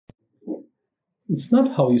It's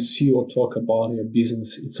not how you see or talk about your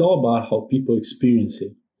business. It's all about how people experience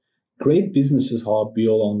it. Great businesses are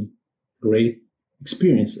built on great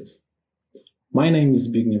experiences. My name is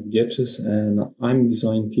Zbigniew Getches and I'm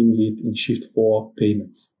design team lead in Shift4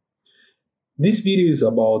 Payments. This video is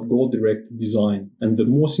about goal-directed design and the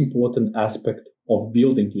most important aspect of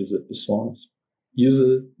building user personas,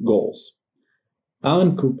 user goals.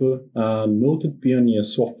 Alan Cooper, a noted pioneer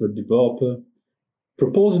software developer,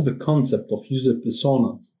 proposed the concept of user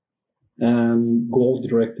persona and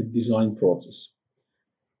goal-directed design process.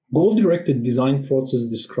 Goal-directed design process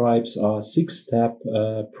describes a six-step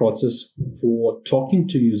process for talking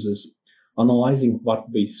to users, analyzing what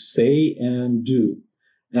they say and do,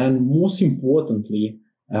 and most importantly,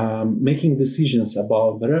 making decisions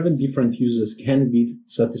about whether different users can be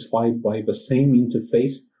satisfied by the same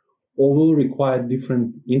interface or will require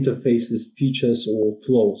different interfaces, features, or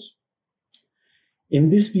flows. In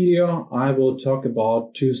this video, I will talk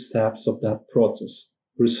about two steps of that process: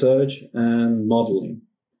 research and modeling.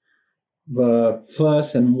 The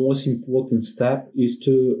first and most important step is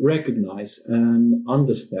to recognize and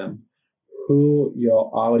understand who your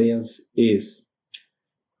audience is.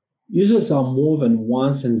 Users are more than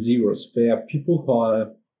ones and zeros. They are people who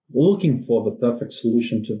are looking for the perfect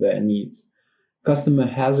solution to their needs. Customer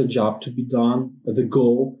has a job to be done, the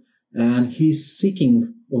goal, and he's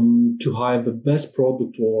seeking to hire the best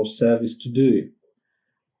product or service to do it.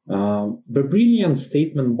 The brilliant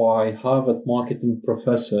statement by Harvard marketing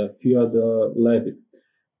professor Fyodor Levitt: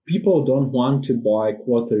 people don't want to buy a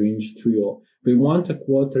quarter-inch drill, they want a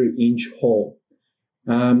quarter-inch hole.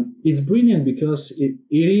 It's brilliant because it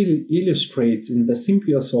illustrates in the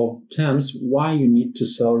simplest of terms why you need to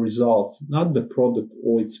sell results, not the product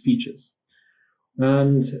or its features.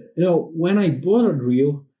 And when I bought a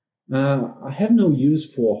drill, I have no use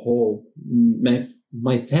for a hole.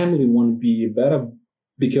 My family won't be better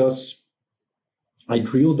because I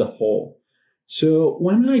drilled a hole. So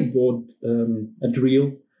when I bought a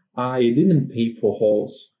drill, I didn't pay for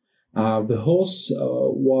holes. The holes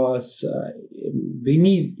was the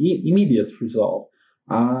immediate result.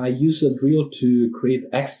 I used a drill to create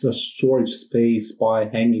extra storage space by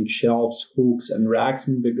hanging shelves, hooks, and racks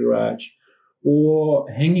in the garage, or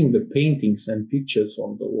hanging the paintings and pictures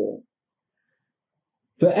on the wall.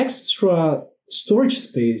 The extra storage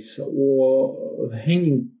space or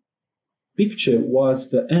hanging picture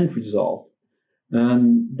was the end result.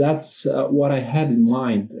 And that's what I had in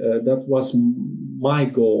mind. That was my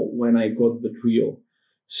goal when I got the drill.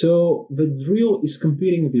 So the drill is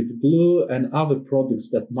competing with glue and other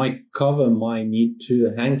products that might cover my need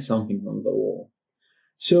to hang something on the wall.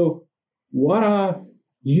 So what are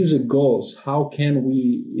user goals? How can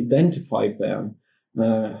we identify them?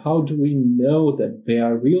 How do we know that they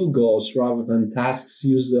are real goals rather than tasks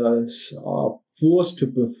users are forced to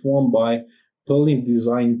perform by poorly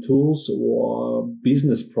designed tools or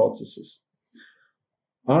business processes?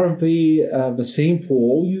 Are they the same for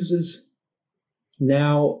all users?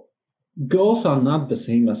 Now, goals are not the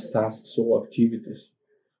same as tasks or activities.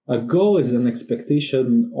 A goal is an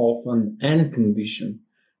expectation of an end condition,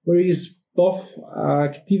 whereas both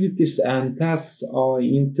activities and tasks are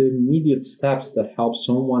intermediate steps that help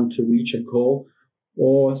someone to reach a goal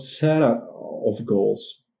or set of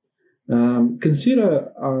goals.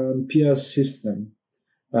 Consider a peer system.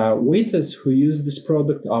 Waiters who use this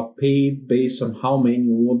product are paid based on how many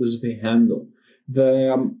orders they handle.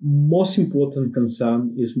 The most important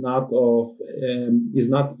concern is not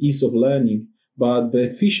ease of learning, but the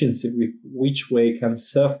efficiency with which they can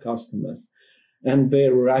serve customers and the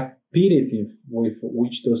rapidity with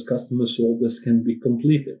which those customers' orders can be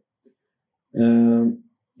completed.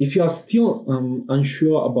 If you are still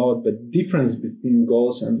unsure about the difference between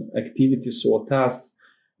goals and activities or tasks,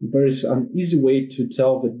 there is an easy way to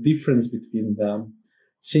tell the difference between them.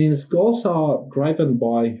 Since goals are driven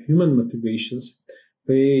by human motivations,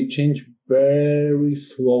 they change very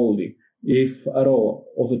slowly, if at all,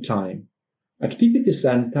 over time. Activities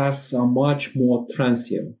and tasks are much more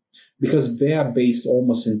transient because they are based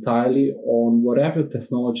almost entirely on whatever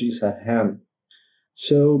technology is at hand.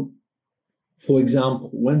 So, for example,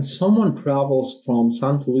 when someone travels from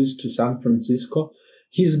St. Louis to San Francisco,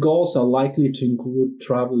 his goals are likely to include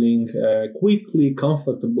traveling quickly,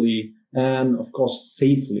 comfortably, and of course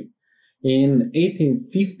safely. In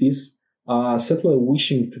 1850s, a settler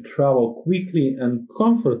wishing to travel quickly and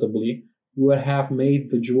comfortably would have made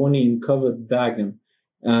the journey in covered wagon,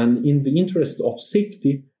 and in the interest of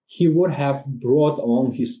safety, he would have brought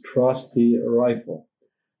along his trusty rifle.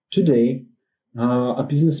 Today, a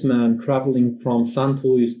businessman traveling from St.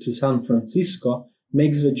 Louis to San Francisco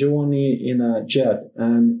makes the journey in a jet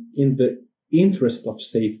and in the interest of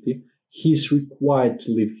safety, he is required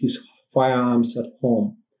to leave his firearms at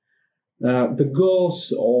home. The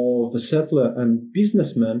goals of the settler and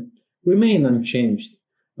businessman remain unchanged,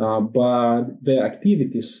 but their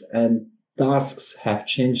activities and tasks have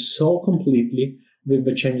changed so completely with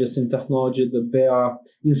the changes in technology that they are,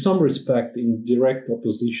 in some respect, in direct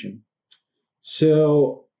opposition.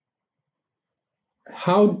 So,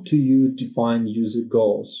 how do you define user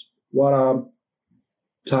goals? What are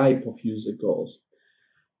type of user goals?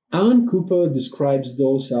 Alan Cooper describes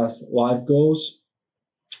those as life goals,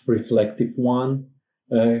 reflective one,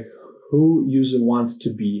 who user wants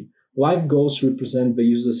to be. Life goals represent the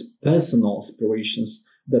user's personal aspirations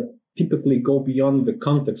that typically go beyond the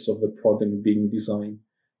context of the product being designed.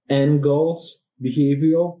 End goals,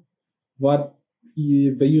 behavioral, what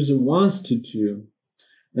the user wants to do.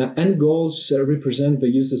 End goals represent the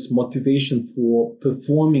user's motivation for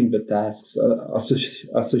performing the tasks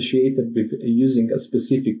associated with using a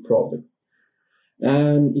specific product.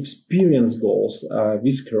 And experience goals,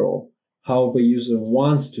 visceral, how the user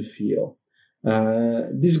wants to feel.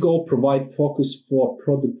 This goal provides focus for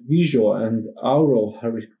product visual and aural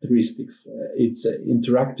characteristics. It's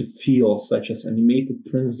interactive feel, such as animated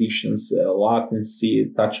transitions,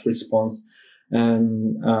 latency, touch response,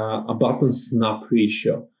 and a button snap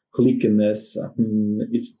ratio, clickiness.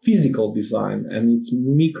 It's physical design and it's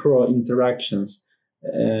micro interactions.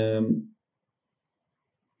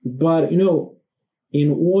 But in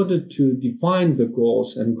order to define the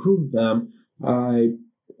goals and group them, I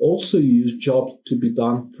also use job to be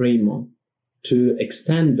done framework to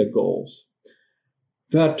extend the goals.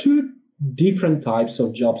 There are two different types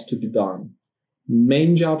of jobs to be done.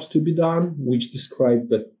 Main jobs to be done, which describe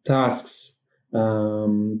the tasks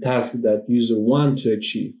that user want to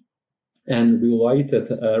achieve, and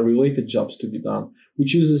related jobs to be done,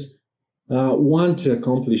 which users want to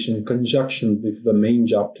accomplish in conjunction with the main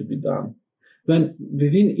job to be done. Then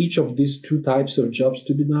within each of these two types of jobs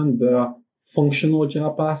to be done, there are functional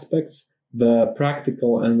job aspects, the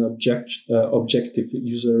practical and objective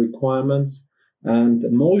user requirements, and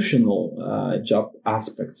emotional job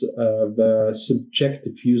aspects, the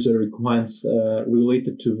subjective user requirements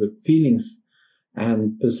related to the feelings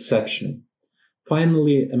and perception.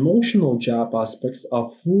 Finally, emotional job aspects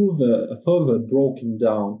are further broken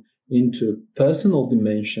down into personal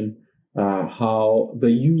dimension, how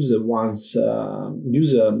the user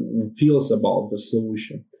feels about the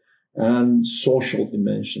solution, and social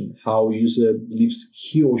dimension, how user believes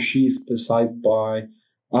he or she is perceived by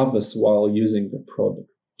others while using the product.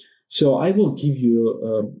 So I will give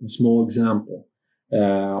you a small example.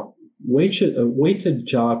 Waiter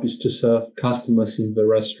job is to serve customers in the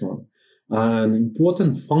restaurant. An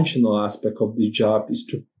important functional aspect of the job is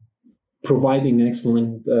to providing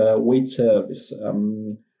excellent wait service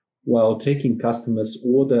while taking customers'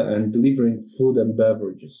 order and delivering food and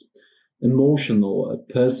beverages. Emotional,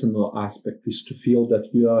 personal aspect is to feel that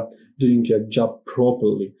you are doing your job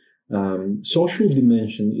properly. Social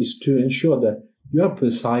dimension is to ensure that you are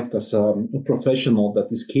perceived as a professional that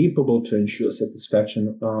is capable to ensure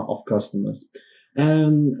satisfaction of customers.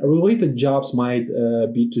 And related jobs might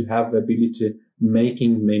be to have the ability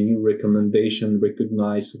making menu recommendation,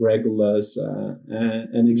 recognize regulars,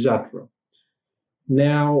 and etc.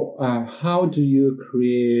 Now, how do you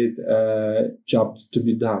create jobs to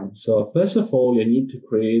be done? So first of all, you need to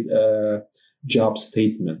create a job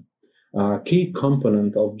statement. Key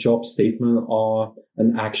component of job statement are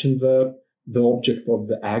an action verb, the object of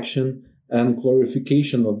the action, and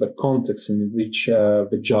clarification of the context in which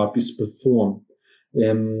the job is performed.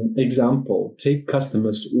 Example, take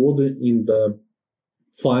customer's order in the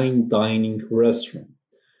fine dining restaurant.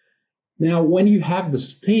 Now, when you have the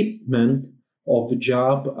statement of the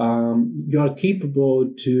job, you are capable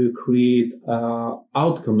to create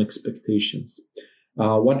outcome expectations.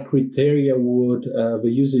 What criteria would the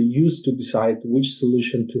user use to decide which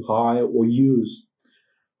solution to hire or use?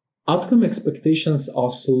 Outcome expectations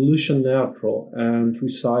are solution neutral and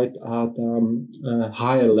reside at a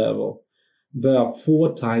higher level. There are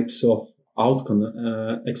 4 types of outcome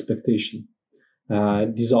expectation.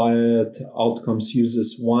 Desired outcomes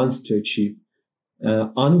users want to achieve.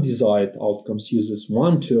 Undesired outcomes users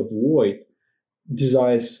want to avoid.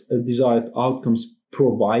 Desired outcomes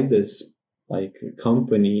providers, like a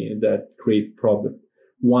company that create product,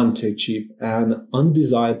 want to achieve, and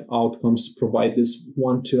undesired outcomes providers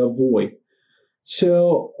want to avoid.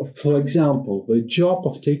 So, for example, the job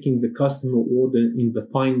of taking the customer order in the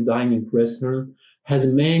fine dining restaurant has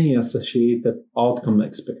many associated outcome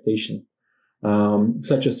expectations,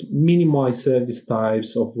 such as minimize service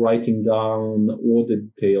types of writing down order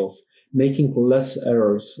details, making less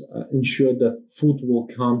errors, ensure that food will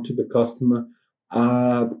come to the customer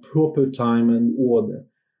at proper time and order,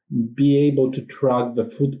 be able to track the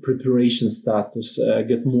food preparation status,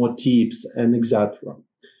 get more tips, and etc.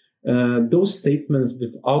 Those statements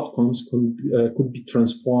with outcomes could be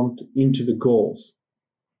transformed into the goals.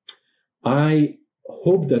 I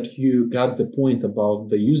hope that you got the point about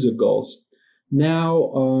the user goals.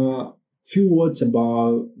 Now, few words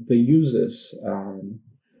about the users.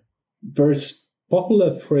 There's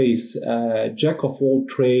popular phrase, jack of all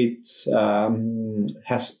trades,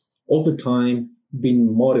 has over time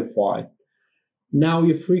been modified. Now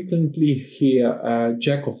you frequently hear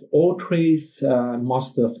jack of all trades,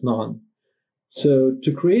 master of none. So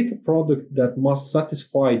to create a product that must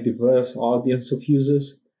satisfy a diverse audience of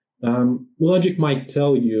users, logic might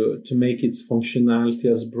tell you to make its functionality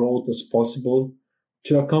as broad as possible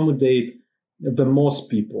to accommodate the most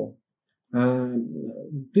people.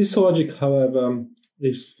 This logic, however,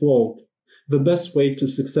 is flawed. The best way to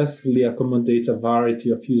successfully accommodate a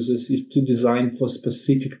variety of users is to design for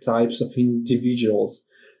specific types of individuals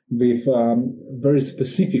with very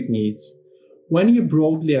specific needs. When you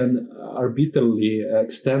broadly and arbitrarily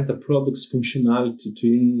extend a product's functionality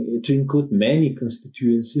to include many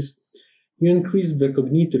constituencies, you increase the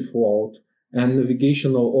cognitive load and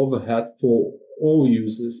navigational overhead for all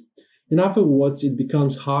users. In other words, it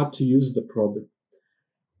becomes hard to use the product.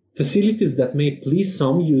 Facilities that may please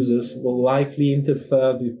some users will likely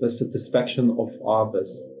interfere with the satisfaction of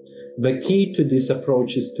others. The key to this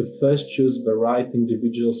approach is to first choose the right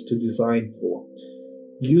individuals to design for.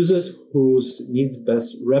 Users whose needs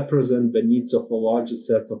best represent the needs of a larger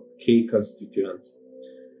set of key constituents.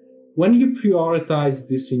 When you prioritize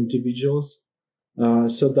these individuals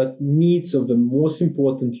so that needs of the most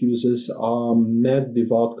important users are met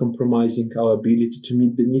without compromising our ability to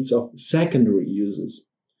meet the needs of secondary users,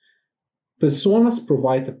 personas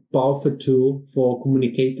provide a powerful tool for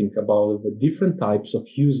communicating about the different types of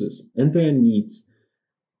users and their needs,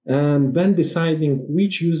 and then deciding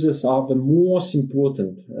which users are the most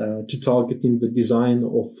important to target in the design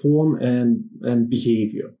of form and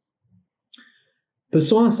behavior.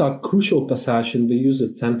 Personas are a crucial passage in the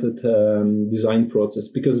user-centered design process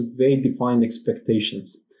because they define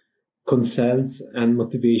expectations, consents, and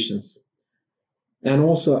motivations. And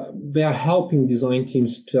also, they are helping design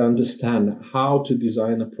teams to understand how to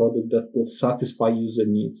design a product that will satisfy user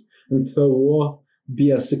needs and furthermore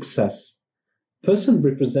be a success. Person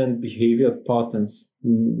represent behavior patterns,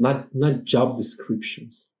 not job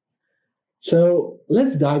descriptions. So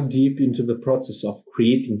let's dive deep into the process of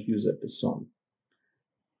creating user persona.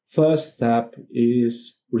 First step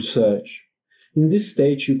is research. In this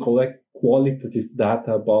stage, you collect qualitative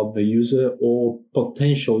data about the user or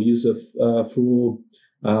potential user through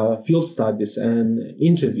field studies and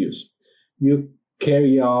interviews. You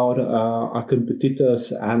carry out a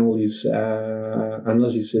competitor's analysis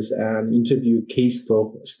and interview case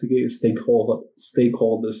stakeholders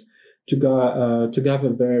to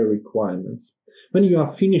gather their requirements. When you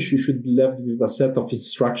are finished, you should be left with a set of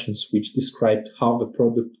instructions which describe how the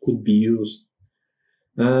product could be used.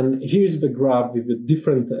 And here's the graph with the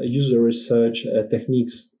different user research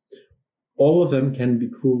techniques. All of them can be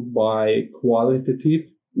proved by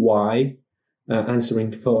qualitative, why,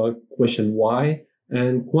 answering for question why,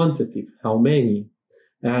 and quantitative, how many.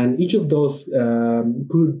 And each of those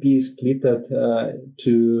could be split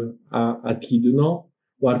to attitudinal,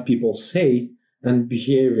 what people say, and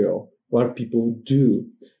behavioral, what people do.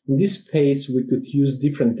 In this phase, we could use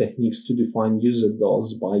different techniques to define user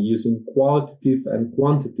goals by using qualitative and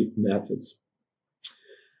quantitative methods.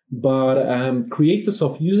 But creators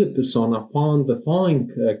of user persona found the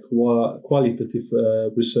following qualitative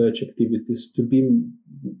research activities to be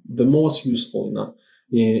the most useful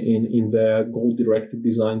in their goal-directed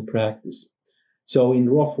design practice. So in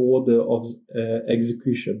rough order of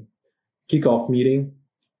execution: kickoff meeting,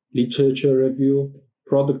 literature review,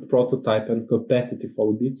 product prototype and competitive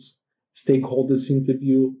audits, stakeholders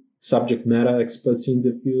interview, subject matter experts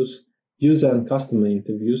interviews, user and customer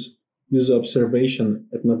interviews, user observation,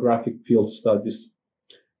 ethnographic field studies.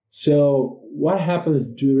 So what happens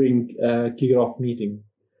during a kickoff meeting?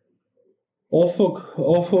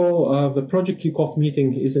 Although the project kickoff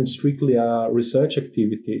meeting isn't strictly a research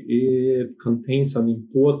activity, it contains an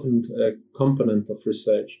important component of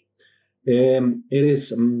research. It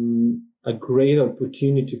is a great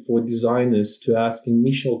opportunity for designers to ask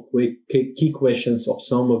initial key questions of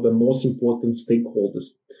some of the most important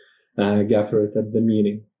stakeholders gathered at the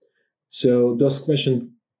meeting. So those questions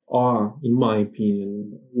are, in my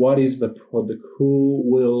opinion, what is the product? Who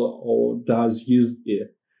will or does use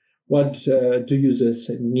it? What do users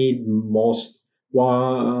need most?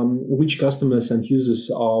 Which customers and users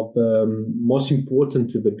are most important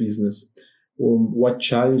to the business? What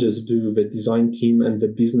challenges do the design team and the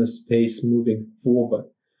business face moving forward?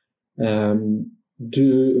 Who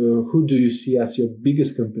do you see as your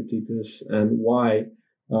biggest competitors and why?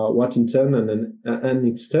 What internal and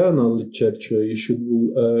external literature you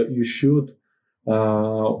should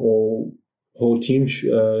or whole team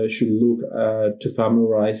should look to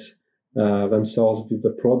familiarize themselves with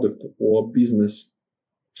the product or business.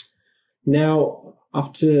 Now,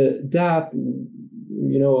 after that,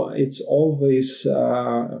 it's always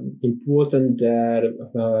important that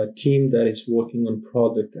a team that is working on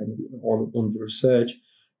product and on research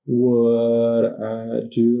would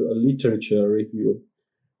do a literature review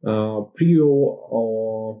prior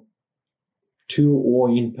or to or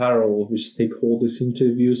in parallel with stakeholders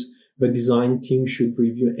interviews. The design team should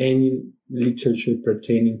review any literature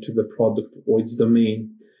pertaining to the product or its domain.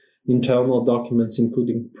 Internal documents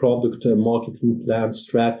including product marketing plans,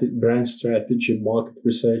 brand strategy, market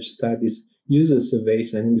research studies, user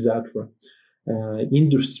surveys, and etc.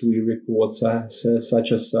 Industry reports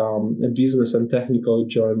such as a business and technical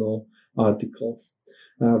journal articles,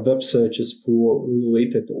 web searches for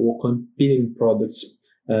related or competing products,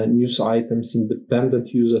 news items,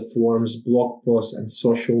 independent user forums, blog posts, and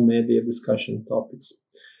social media discussion topics.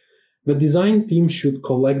 The design team should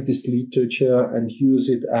collect this literature and use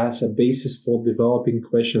it as a basis for developing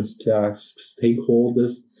questions to ask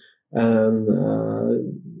stakeholders and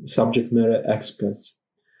subject matter experts.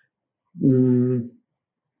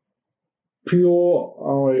 Prior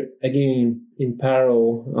or again in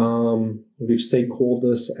parallel with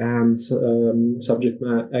stakeholders and subject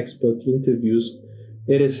matter expert interviews,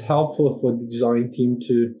 it is helpful for the design team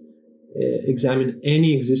to examine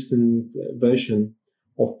any existing version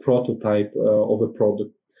of prototype of a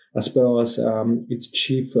product, as well as its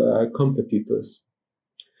chief competitors.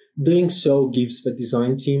 Doing so gives the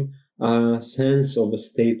design team a sense of the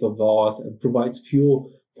state of the art and provides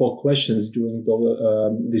fuel for questions during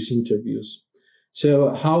these interviews.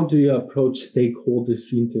 So how do you approach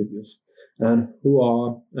stakeholders interviews? And who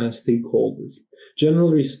are stakeholders?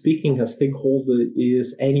 Generally speaking, a stakeholder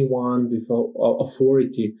is anyone with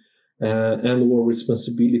authority and or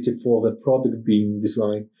responsibility for the product being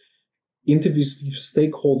designed. Interviews with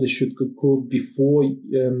stakeholders should occur before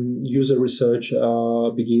user research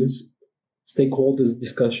begins. Stakeholders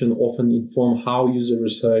discussion often inform how user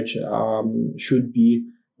research should be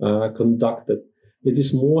conducted. It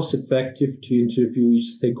is most effective to interview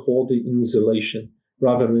each stakeholder in isolation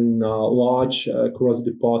rather than a large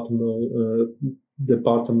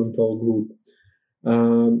cross-departmental group.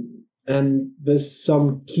 And there's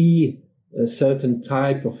some key certain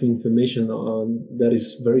type of information that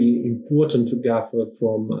is very important to gather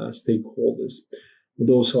from stakeholders.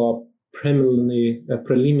 Those are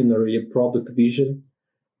preliminary product vision.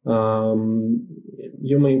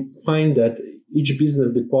 You may find that each business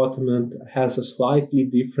department has a slightly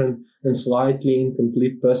different and slightly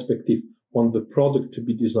incomplete perspective on the product to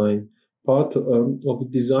be designed. Part of the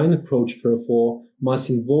design approach, therefore, must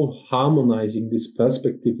involve harmonizing this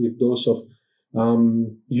perspective with those of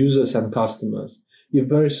users and customers. If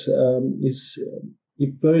there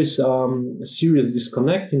is a serious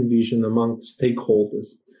disconnect in vision among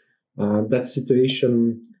stakeholders, that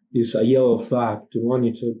situation is a yellow flag to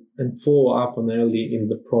monitor and follow up on early in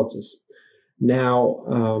the process. Now,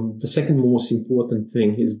 the second most important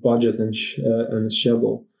thing is budget and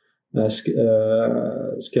schedule.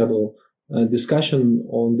 Discussion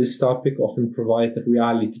on this topic often provides a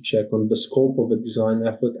reality check on the scope of a design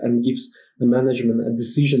effort and gives the management a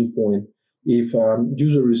decision point if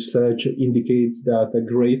user research indicates that a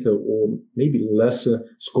greater or maybe lesser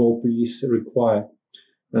scope is required.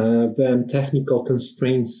 Then technical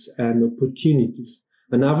constraints and opportunities.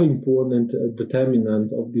 Another important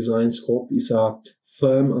determinant of design scope is a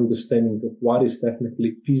firm understanding of what is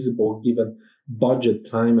technically feasible given budget,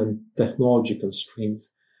 time, and technology constraints.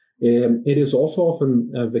 It is also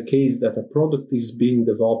often the case that a product is being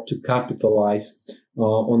developed to capitalize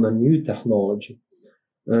on a new technology.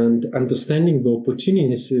 And understanding the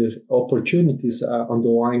opportunities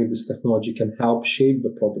underlying this technology can help shape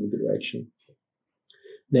the product direction.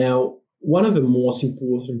 Now, one of the most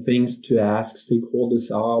important things to ask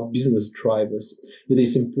stakeholders are business drivers. It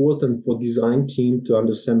is important for design team to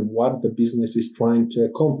understand what the business is trying to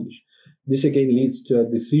accomplish. This again leads to a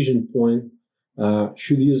decision point.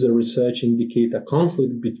 Should user research indicate a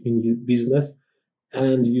conflict between business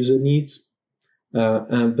and user needs?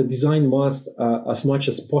 And the design must, as much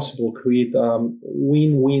as possible, create a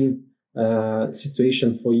win-win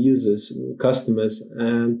situation for users, customers,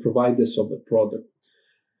 and providers of the product.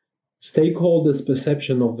 Stakeholders'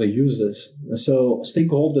 perception of the users. So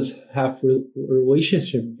stakeholders have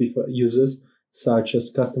relationship with users, such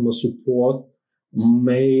as customer support,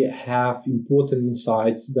 may have important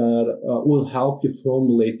insights that will help you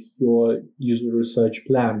formulate your user research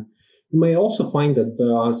plan. You may also find that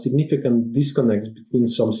there are significant disconnects between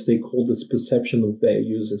some stakeholders' perception of their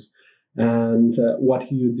users and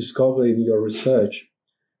what you discover in your research.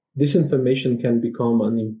 This information can become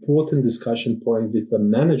an important discussion point with the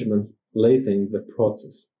management later in the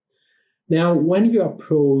process. Now, when you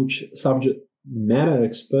approach subject matter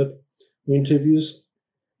expert interviews,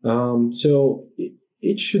 so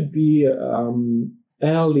it should be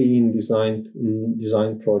early in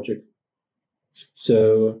design project.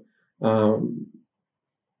 So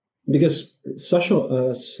because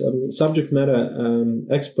subject matter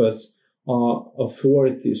experts are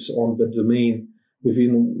authorities on the domain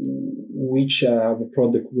within which the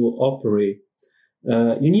product will operate.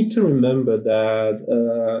 You need to remember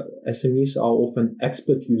that SMEs are often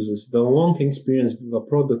expert users. Their long experience with a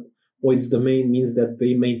product or its domain means that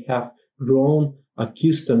they may have grown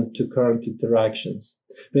accustomed to current interactions.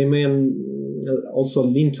 They may also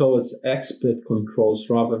lean towards expert controls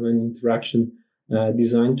rather than interaction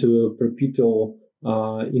designed to perpetual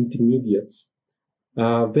intermediates.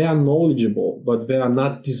 They are knowledgeable, but they are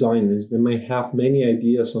not designers. They may have many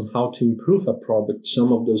ideas on how to improve a product.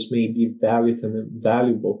 Some of those may be valid and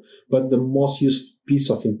valuable, but the most useful piece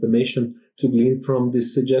of information to glean from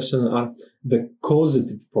this suggestion are the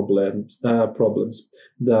causative problems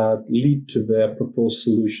that lead to their proposed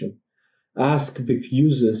solution. Ask with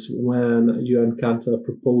users when you encounter a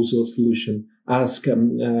proposal solution. Ask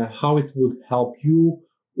how it would help you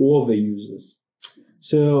or the users.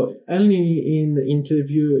 So early in the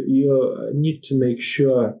interview, you need to make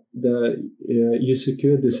sure that you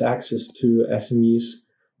secure this access to SMEs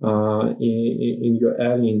in your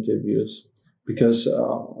early interviews, because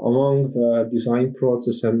along the design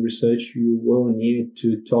process and research, you will need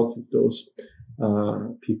to talk with those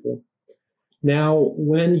people. Now,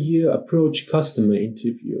 when you approach customer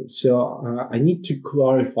interview, so I need to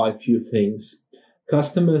clarify a few things.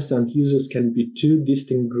 Customers and users can be two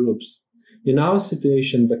distinct groups. In our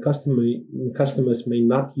situation, the customers may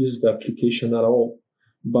not use the application at all,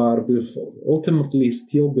 but will ultimately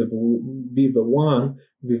still be the one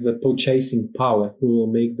with the purchasing power who will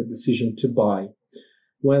make the decision to buy.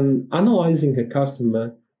 When analyzing a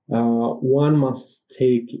customer, one must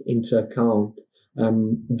take into account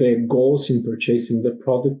their goals in purchasing the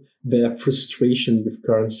product, their frustration with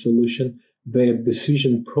current solution, their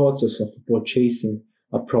decision process of purchasing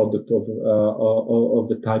a product of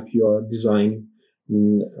the type you are designing,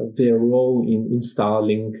 their role in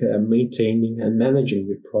installing, maintaining, and managing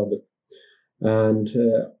the product. And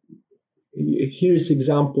here's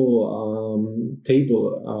example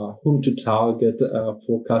table whom to target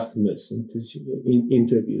for customers in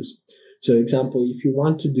interviews. So, example, if you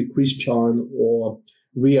want to decrease churn or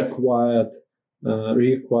reacquire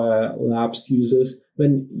lapsed users,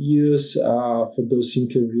 then use for those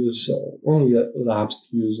interviews only lapsed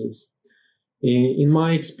users. In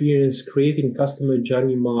my experience, creating customer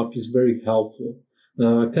journey map is very helpful.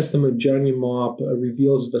 Customer journey map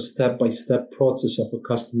reveals the step-by-step process of a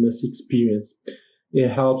customer's experience. It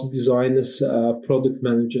helps designers, product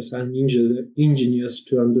managers, and engineers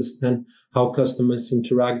to understand how customers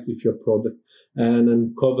interact with your product and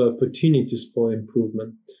uncover opportunities for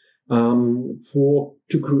improvement.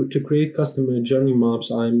 To create customer journey maps,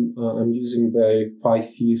 I'm using the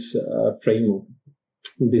 5 Ps framework.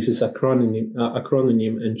 This is acronym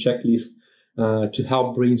and checklist to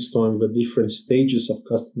help brainstorm the different stages of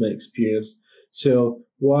customer experience. So,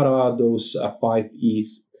 what are those 5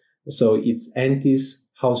 E's? So it's entities,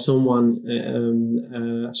 how someone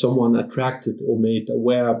attracted or made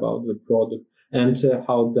aware about the product. Enter,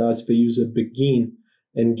 how does the user begin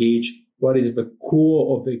engage? What is the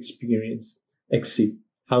core of the experience? Exit,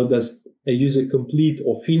 how does a user complete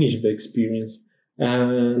or finish the experience?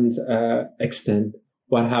 And extend,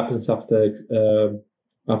 what happens after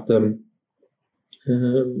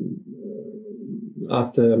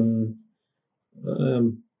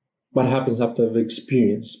what happens after the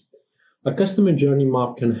experience? A customer journey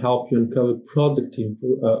map can help you uncover product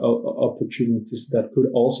opportunities that could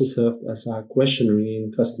also serve as a questionnaire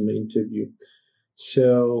in customer interview.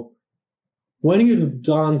 So, when you've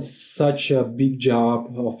done such a big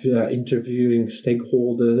job of interviewing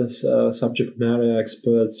stakeholders, subject matter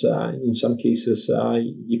experts, in some cases,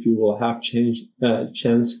 if you will have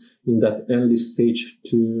chance in that early stage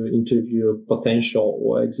to interview potential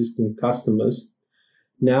or existing customers,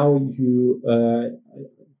 Now you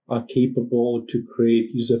are capable to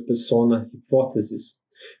create user persona hypothesis.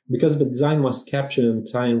 Because the design must capture an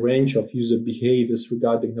entire range of user behaviors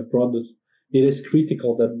regarding a product, it is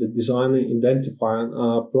critical that the designer identify an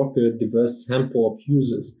appropriate diverse sample of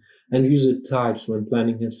users and user types when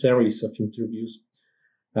planning a series of interviews.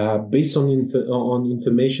 Based on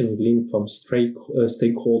information gleaned from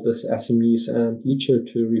stakeholders, SMEs, and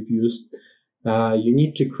literature reviews, you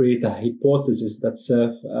need to create a hypothesis that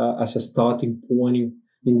serves as a starting point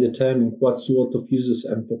in determining what sort of users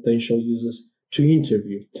and potential users to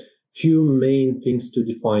interview. Few main things to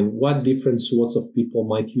define: what different sorts of people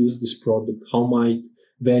might use this product, how might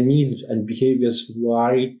their needs and behaviors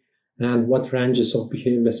vary, and what ranges of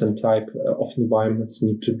behaviors and type of environments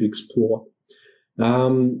need to be explored.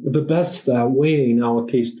 The best way in our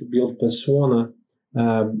case to build personas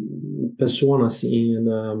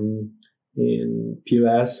in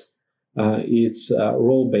POS, it's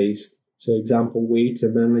role-based. So example, waiter,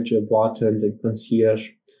 manager, bartender, concierge,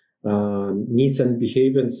 needs and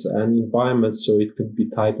behaviors and environments. So it could be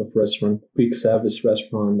type of restaurant, quick service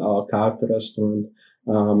restaurant, a la carte restaurant,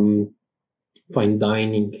 fine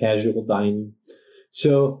dining, casual dining.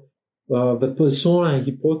 So the persona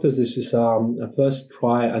hypothesis is a first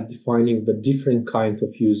try at defining the different kinds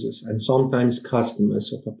of users and sometimes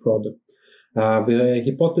customers of a product. The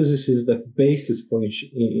hypothesis is the basis for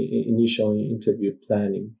initial interview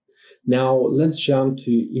planning. Now let's jump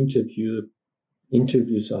to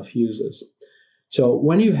interviews of users. So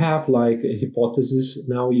when you have like a hypothesis,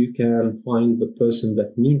 now you can find the person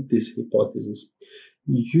that meet this hypothesis.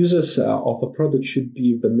 Users of a product should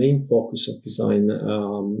be the main focus of design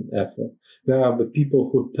effort. They are the people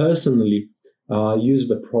who personally use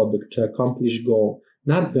the product to accomplish goal,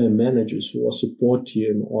 not the managers or support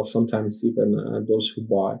team, or sometimes even those who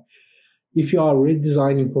buy. If you are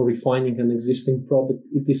redesigning or refining an existing product,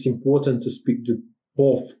 it is important to speak to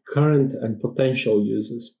both current and potential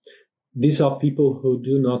users. These are people who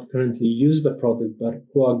do not currently use the product, but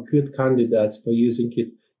who are good candidates for using it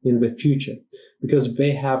in the future, because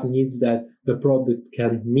they have needs that the product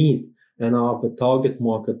can meet and are the target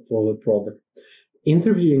market for the product.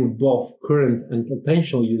 Interviewing both current and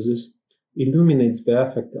potential users illuminates the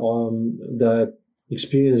effect the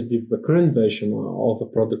experience with the current version of a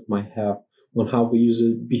product might have on how the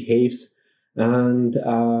user behaves and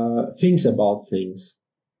thinks about things.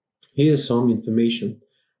 Here's some information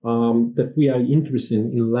that we are interested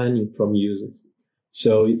in learning from users.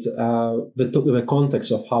 So it's the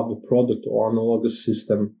context of how the product or analogous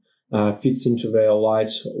system fits into their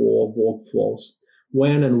lives or workflows.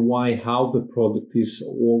 When and why, how the product is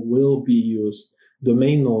or will be used.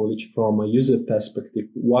 Domain knowledge from a user perspective.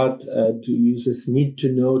 What do users need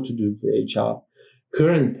to know to do their job?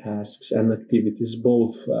 Current tasks and activities,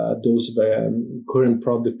 both those where current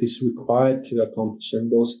product is required to accomplish and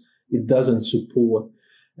those it doesn't support.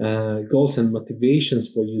 Goals and motivations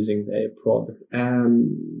for using their product, and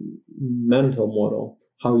mental model,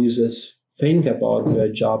 how users think about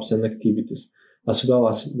their jobs and activities, as well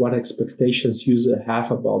as what expectations users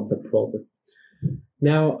have about the product.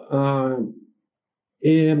 Now,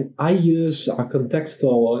 I use a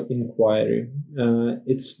contextual inquiry.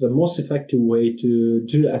 It's the most effective way to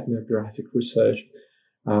do ethnographic research.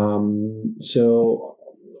 So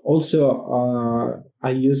also, I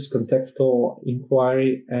use contextual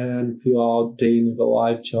inquiry and fill out the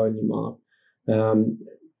life journey map.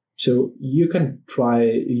 So you can try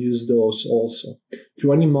use those also.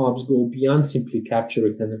 Journey maps go beyond simply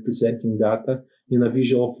capturing and representing data in a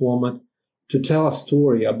visual format to tell a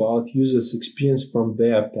story about users' experience from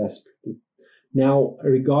their perspective. Now,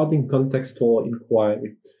 regarding contextual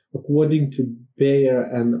inquiry, according to Bayer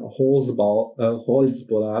and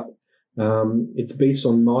Holzblatt, it's based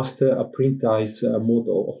on master-apprentice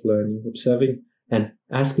model of learning, observing and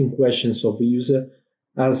asking questions of the user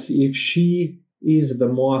as if she is the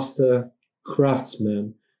master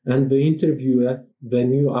craftsman and the interviewer the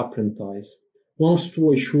new apprentice. Long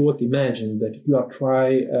story short, imagine that you are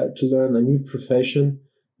trying to learn a new profession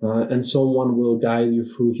and someone will guide you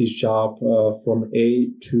through his job from A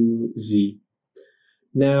to Z.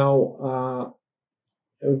 Now,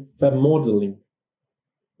 the modeling.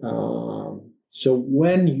 So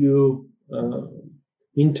when you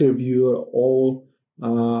interview all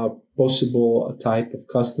possible type of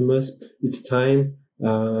customers, it's time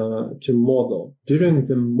to model. During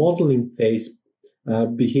the modeling phase,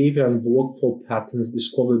 behavior and workflow patterns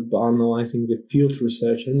discovered by analyzing the field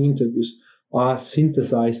research and interviews are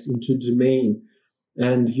synthesized into domain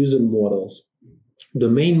and user models.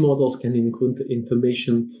 Domain models can include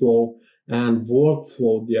information flow and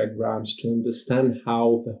workflow diagrams to understand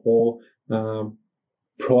how the whole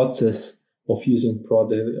process of using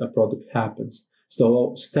a product happens.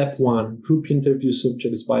 So step 1, group interview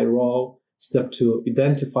subjects by role. Step 2,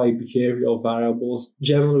 identify behavioral variables.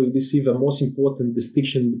 Generally, we see the most important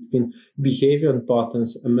distinction between behavior and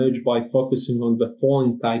patterns emerge by focusing on the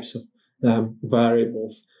following types of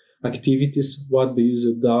variables: activities, what the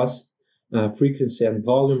user does, frequency and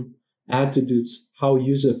volume; attitudes, how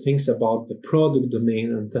user thinks about the product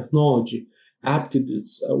domain and technology;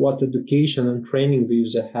 aptitudes, what education and training the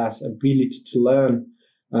user has, ability to learn;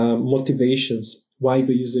 motivations, why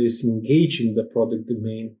the user is engaged in the product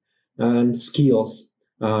domain; and skills,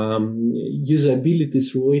 user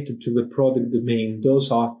abilities related to the product domain. Those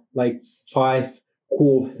are like 5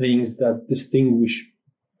 core things that distinguish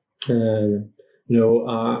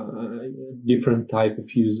different type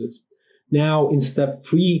of users. Now, in step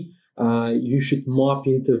 3, you should map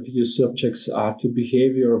interview subjects to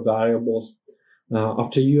behavior variables.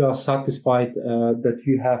 After you are satisfied that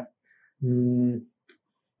you have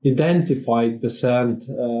identified the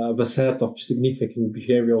set of significant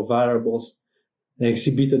behavioral variables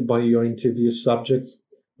exhibited by your interview subjects,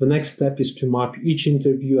 the next step is to map each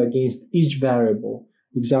interview against each variable.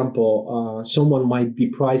 Example, someone might be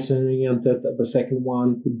price-oriented, the second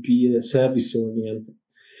one could be service-oriented.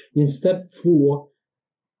 In step 4,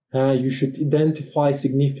 you should identify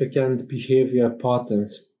significant behavior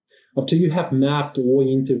patterns. After you have mapped all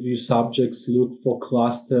interview subjects, look for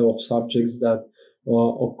cluster of subjects that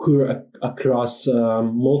occur across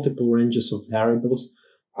multiple ranges of variables.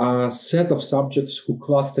 A set of subjects who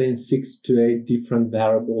cluster in 6 to 8 different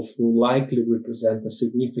variables will likely represent a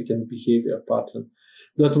significant behavior pattern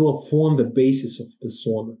that will form the basis of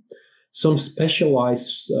persona. Some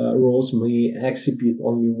specialized roles may exhibit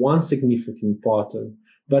only one significant pattern,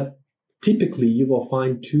 but typically you will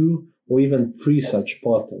find 2 or even 3 such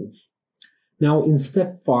patterns. Now, in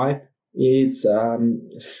step 5, it's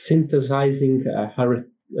synthesize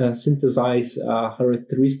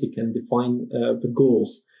characteristic and define the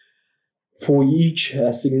goals. For each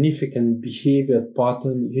significant behavior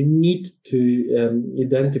pattern, you need to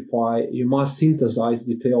you must synthesize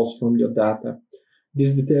details from your data.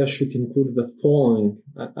 These details should include the following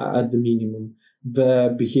at the minimum: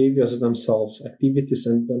 the behaviors themselves, activities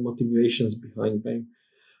and the motivations behind them,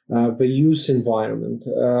 the use environment,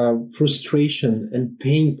 frustration and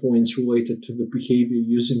pain points related to the behavior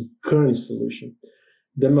using current solution,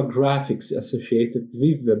 demographics associated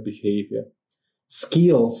with the behavior,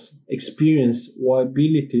 skills, experience, or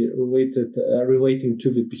ability relating to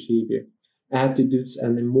the behavior, attitudes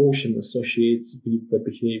and emotion associated with the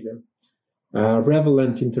behavior,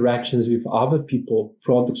 relevant interactions with other people,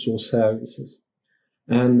 products or services,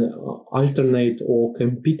 and alternate or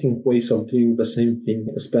competing ways of doing the same thing,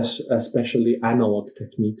 especially analog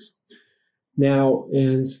techniques. Now,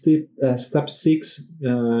 in step 6,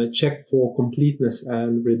 check for completeness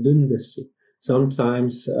and redundancy.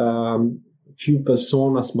 Sometimes few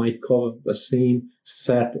personas might cover the same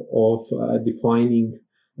set of defining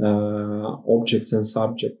objects and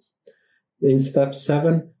subjects. In step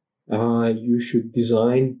 7, you should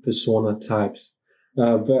design persona types.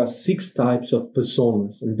 There are 6 types of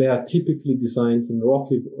personas, and they are typically designed in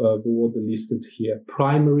roughly the order listed here: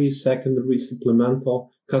 primary, secondary,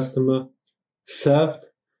 supplemental, customer, served,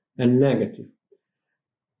 and negative.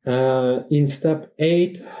 In step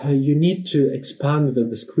 8, you need to expand the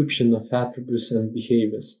description of attributes and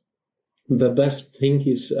behaviors. The best thing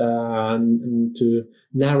is to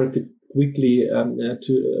narrative quickly,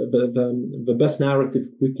 the best narrative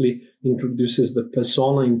quickly introduces the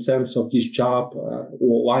persona in terms of his job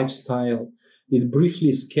or lifestyle. It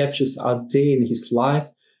briefly sketches a day in his life,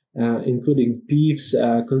 including peeves,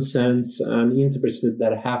 concerns, and interests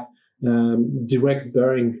that have direct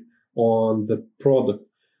bearing on the product.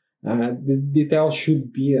 The detail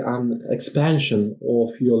should be an expansion of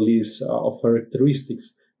your list of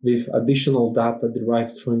characteristics with additional data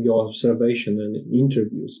derived from your observation and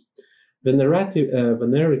interviews. The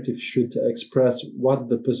narrative should express what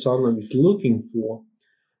the persona is looking for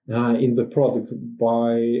in the product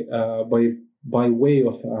by way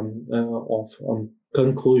of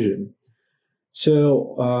conclusion.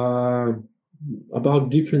 So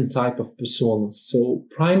about different type of personas. So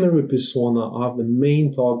primary persona are the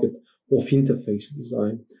main target of interface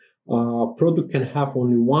design. Product can have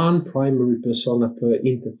only one primary persona per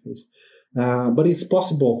interface. But it's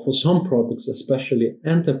possible for some products, especially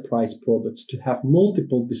enterprise products, to have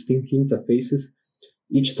multiple distinct interfaces,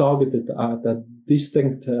 each targeted at a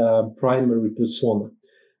distinct primary persona.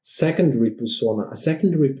 Secondary persona. A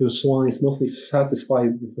secondary persona is mostly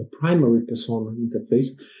satisfied with the primary persona interface.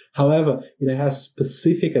 However, it has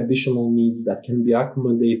specific additional needs that can be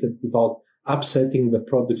accommodated without upsetting the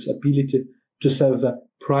product's ability to serve a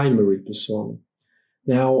primary persona.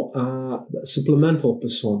 Now, supplemental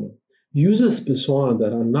persona. Users' persona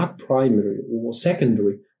that are not primary or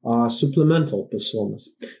secondary are supplemental personas.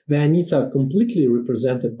 Their needs are completely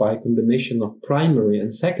represented by a combination of primary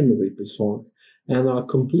and secondary personas and are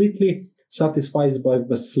completely satisfied by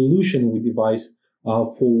the solution we devise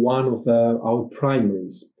for one of our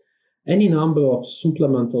primaries. Any number of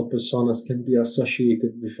supplemental personas can be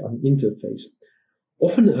associated with an interface.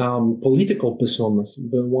 Often political personas,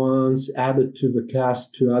 the ones added to the class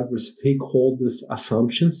to address stakeholders'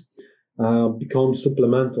 assumptions, become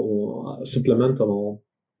supplemental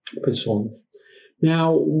personas.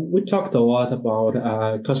 Now, we talked a lot about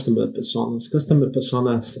customer personas. Customer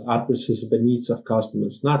personas addresses the needs of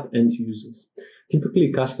customers, not end users.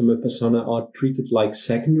 Typically, customer personas are treated like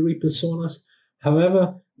secondary personas.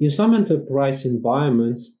 However, in some enterprise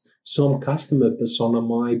environments, some customer persona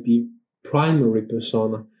might be primary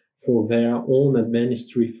persona for their own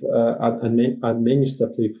administrative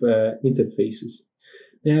interfaces.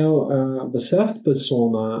 Now, the served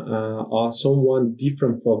persona are somewhat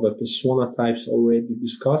different from the persona types already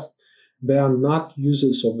discussed. They are not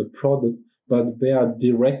users of the product, but they are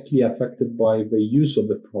directly affected by the use of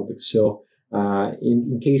the product. So,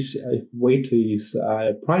 in case if waiter is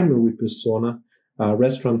a primary persona,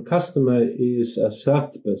 restaurant customer is a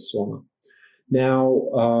served persona. Now,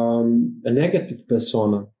 a negative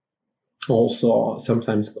persona, also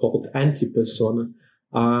sometimes called anti-persona,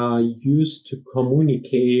 are used to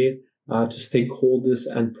communicate to stakeholders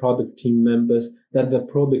and product team members that the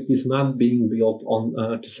product is not being built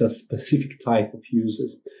on to a specific type of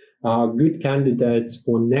users. Good candidates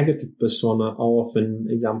for negative persona are often,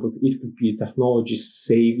 example, it could be technology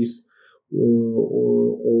savvies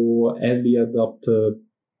or early adopter,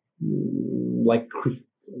 like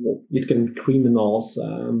it can be criminals,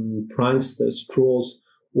 pranksters, trolls,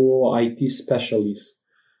 or IT specialists.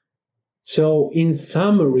 So, in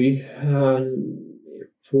summary,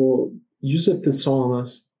 for user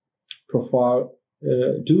personas profile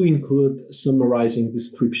do include summarizing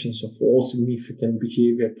descriptions of all significant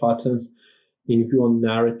behavior patterns in your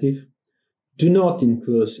narrative. Do not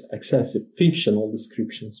include excessive fictional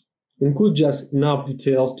descriptions. Include just enough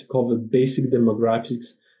details to cover basic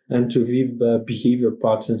demographics and to weave the behavior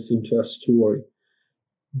patterns into a story.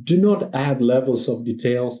 Do not add levels of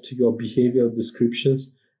details to your behavioral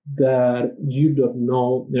descriptions that you don't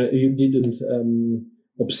know, you didn't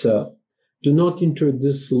observe. Do not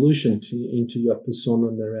introduce solution into your persona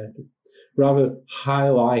narrative. Rather,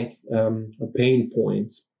 highlight pain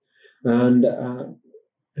points. And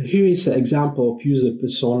here is an example of user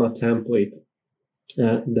persona template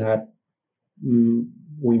that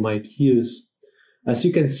we might use. As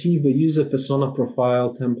you can see, the user persona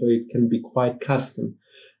profile template can be quite custom.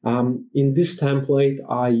 In this template,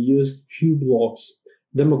 I used few blocks,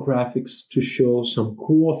 demographics to show some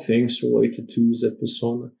core things related to user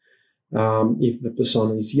persona. If the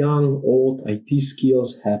persona is young, old, IT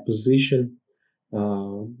skills, her position,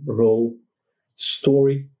 role,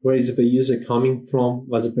 story, where is the user coming from,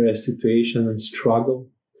 what's their situation and struggle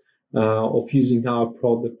of using our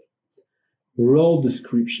product, role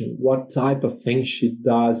description, what type of things she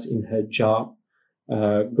does in her job,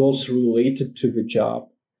 goals related to the job,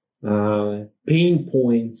 pain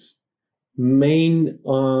points, main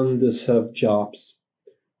undeserved jobs,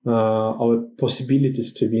 our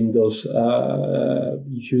possibilities to win those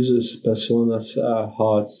users' personas'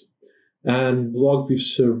 hearts, and blog with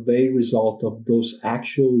survey result of those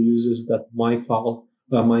actual users that might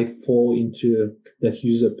fall into that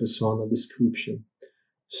user persona description.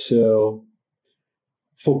 So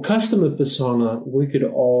for customer persona, we could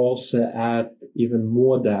also add even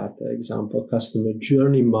more data, example, customer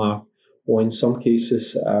journey map, or in some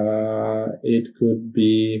cases, it could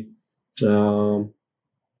be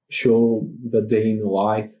show the day in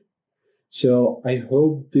life. So I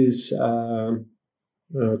hope this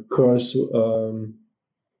course,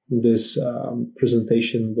 this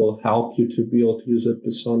presentation will help you to build user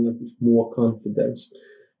persona with more confidence.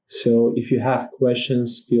 So if you have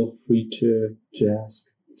questions, feel free to ask.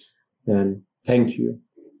 And thank you.